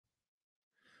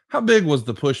How big was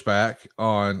the pushback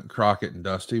on Crockett and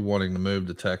Dusty wanting to move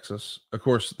to Texas? Of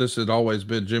course, this had always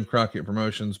been Jim Crockett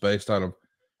Promotions based out of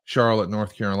Charlotte,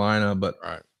 North Carolina, but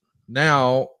Right.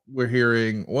 now we're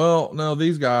hearing, well, no,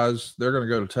 these guys, they're going to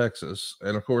go to Texas.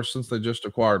 And of course, since they just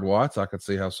acquired Watts, I could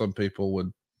see how some people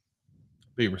would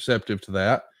be receptive to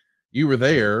that. You were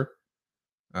there.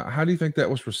 How do you think that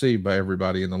was received by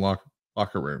everybody in the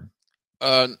locker room?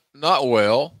 Not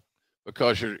well,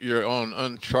 because you're on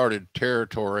uncharted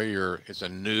territory. It's a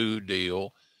new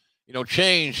deal. You know,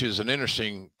 change is an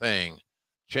interesting thing.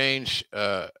 Change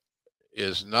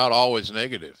is not always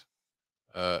negative,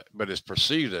 but it's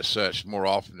perceived as such more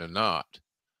often than not.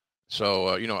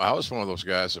 So, you know, I was one of those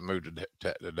guys that moved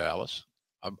to Dallas.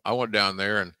 I went down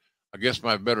there, and against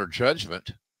my better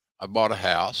judgment, I bought a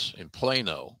house in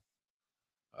Plano,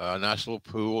 a nice little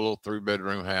pool, little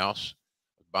 3-bedroom house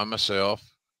by myself,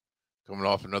 coming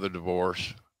off another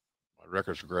divorce. My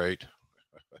record's great.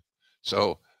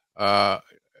 So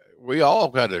we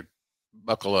all had to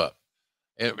buckle up.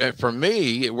 And for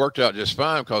me, it worked out just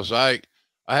fine because I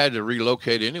had to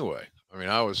relocate anyway. I mean,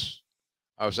 I was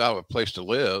out of a place to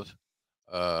live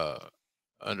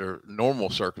under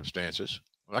normal circumstances.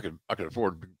 I could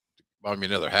afford to buy me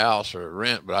another house or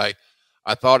rent, but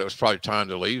I thought it was probably time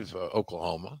to leave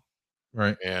Oklahoma.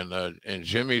 Right. And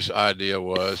Jimmy's idea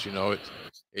was, you know,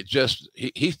 it just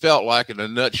he felt like, in a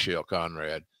nutshell,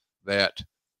 Conrad, that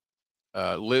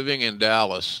living in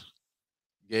Dallas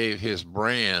gave his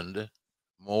brand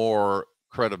more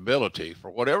credibility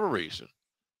for whatever reason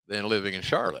than living in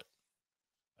Charlotte.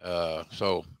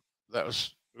 So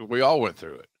we all went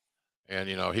through it. And,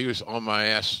 you know, he was on my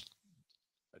ass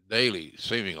daily,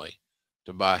 seemingly,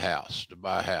 to buy a house,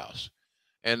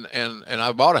 And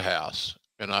I bought a house.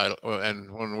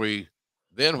 And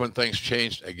when things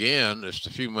changed again, just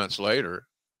a few months later,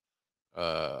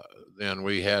 then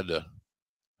I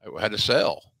had to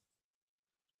sell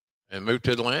and move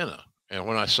to Atlanta. And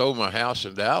when I sold my house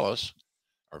in Dallas,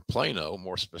 or Plano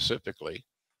more specifically,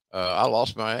 I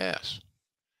lost my ass,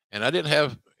 and I didn't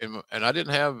have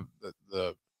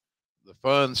the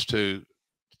funds to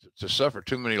suffer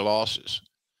too many losses.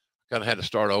 Kind of had to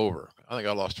start over. I think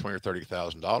I lost $20,000 or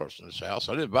 $30,000 in this house.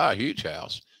 I didn't buy a huge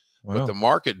house, but the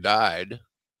market died,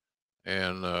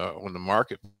 and when the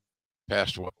market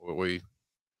passed away, we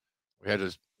had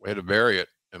to bury it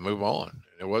and move on.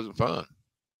 It wasn't fun.